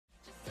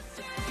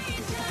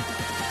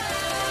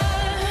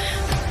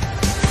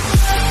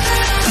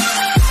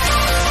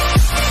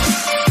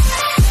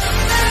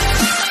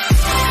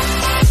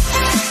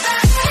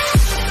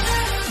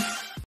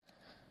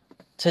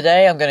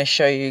Today I'm going to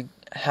show you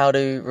how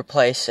to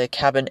replace a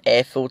cabin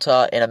air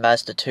filter in a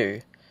Mazda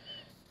 2.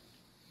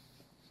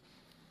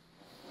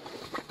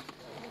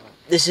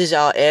 This is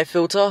our air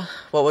filter,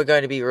 what we're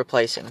going to be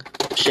replacing.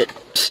 Shit.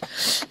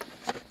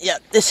 Yeah,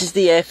 this is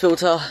the air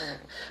filter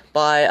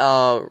by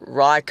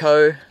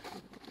Ryco.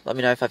 Let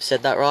me know if I've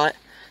said that right.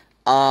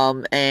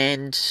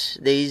 And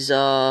these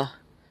are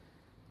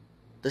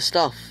the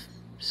stuff.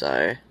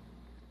 So,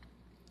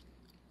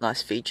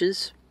 nice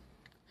features.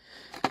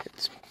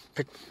 It's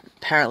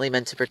apparently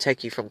meant to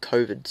protect you from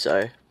COVID,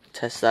 so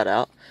test that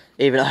out.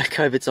 Even though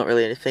COVID's not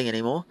really a thing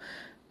anymore.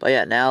 But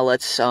yeah, now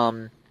let's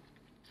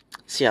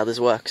see how this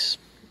works.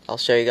 I'll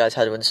show you guys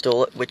how to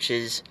install it, which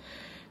is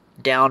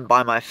down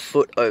by my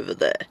foot over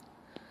there.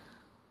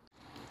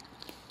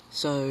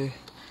 So,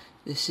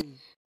 this is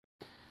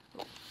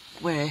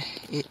where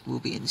it will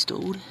be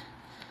installed.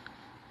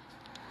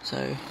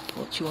 So,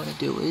 what you want to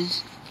do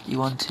is, you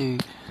want to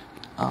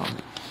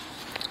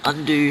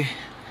undo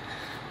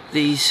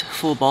these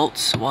 4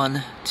 bolts,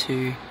 1,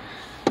 2,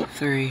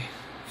 3,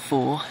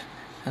 4,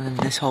 and then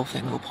this whole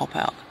thing will pop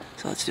out.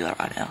 So let's do that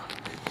right now.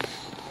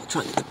 I'll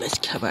try to get the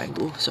best camera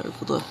angle, sorry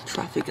for the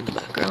traffic in the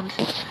background.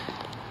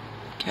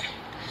 Okay.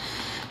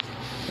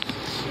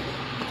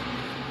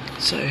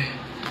 So,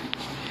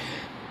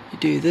 you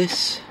do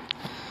this.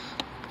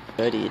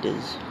 Dirty it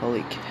is,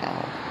 holy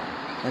cow.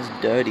 That's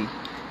dirty.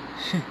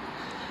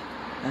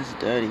 That's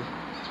dirty.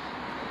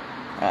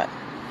 Alright,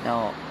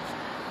 now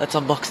let's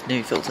unbox the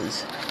new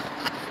filters.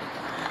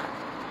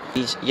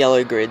 These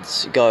yellow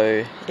grids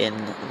go in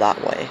that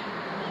way.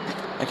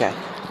 Okay,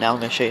 now I'm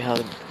going to show you how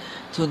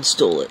to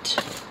install it.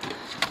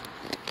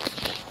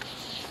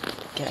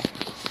 Okay.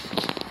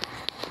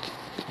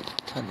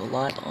 Turn the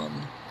light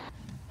on.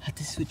 I had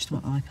to switch to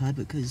my iPad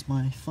because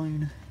my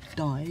phone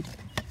died.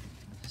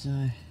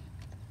 So,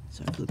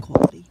 sorry for the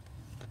quality.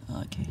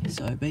 Okay,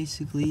 so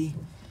basically,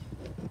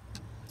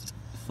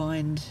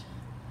 find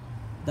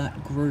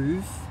that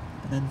groove,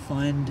 and then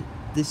find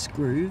this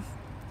groove,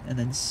 and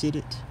then sit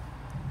it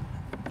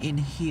in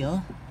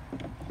here,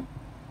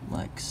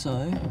 like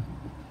so,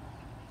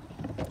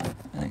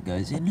 and it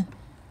goes in,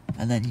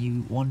 and then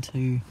you want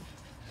to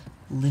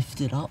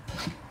lift it up.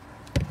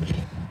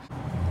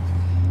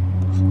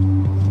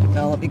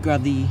 Now let me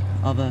grab the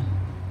other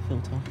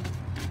filter.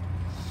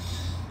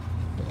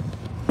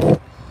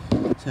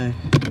 So,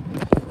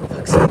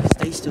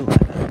 stay still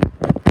like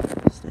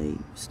that. Stay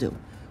still.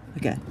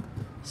 Okay,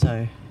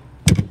 so,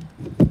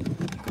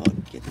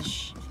 God, get this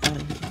shit out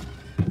of here.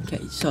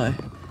 Okay, so,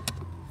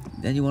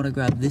 then you want to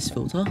grab this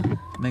filter,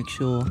 make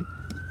sure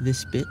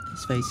this bit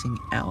is facing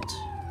out,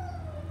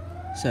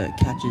 so it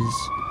catches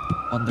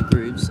on the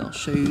grooves. I'll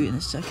show you in a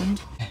second.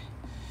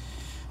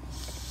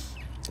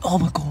 Oh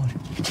my God,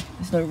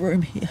 there's no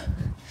room here.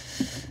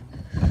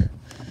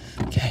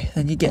 Okay,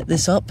 then you get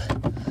this up,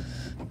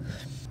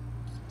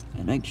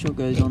 and make sure it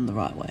goes on the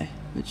right way,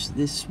 which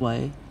this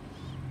way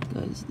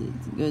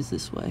goes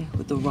this way,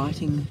 with the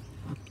writing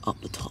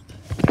up the top.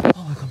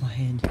 Oh my God, my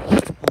hand.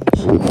 Holy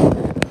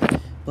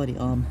shit. Bloody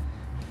arm.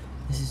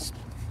 This is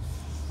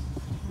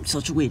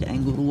such a weird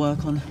angle to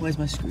work on. Where's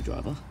my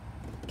screwdriver?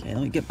 Okay,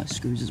 let me get my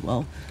screws as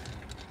well.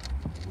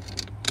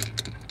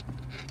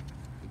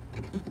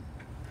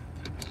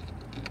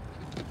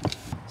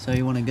 So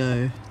you want to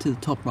go to the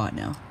top right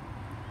now,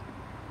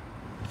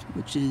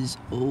 which is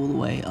all the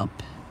way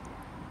up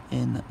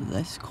in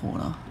this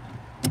corner.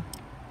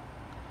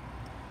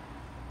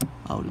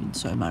 I would have been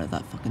so mad if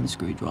that fucking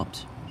screw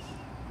dropped.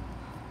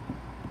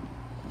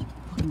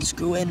 Fucking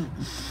screw in.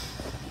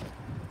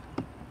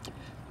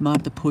 Might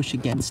have to push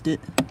against it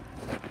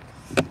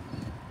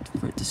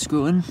for it to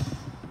screw in.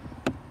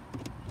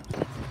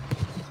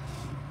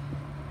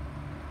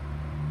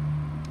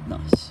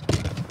 Nice.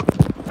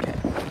 Okay.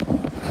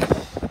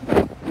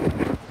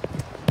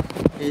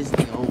 Here's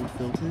the old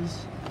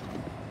filters.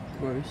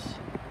 Gross.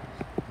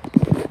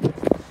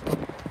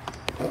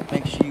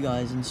 Make sure you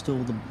guys install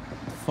the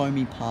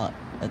foamy part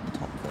at the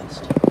top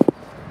first.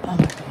 Oh my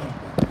God.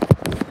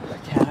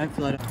 Okay,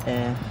 hopefully I don't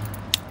air.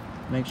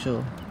 Make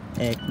sure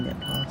air can get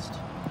past.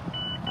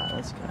 Alright,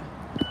 let's go.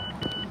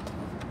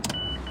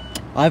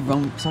 I have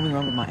something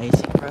wrong with my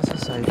AC compressor,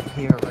 so if you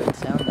hear a red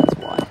sound, that's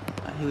why.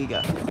 Alright, here we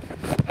go.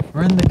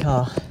 We're in the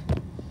car.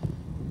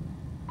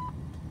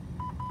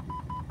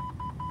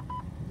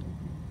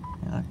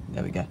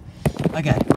 There we go. Okay.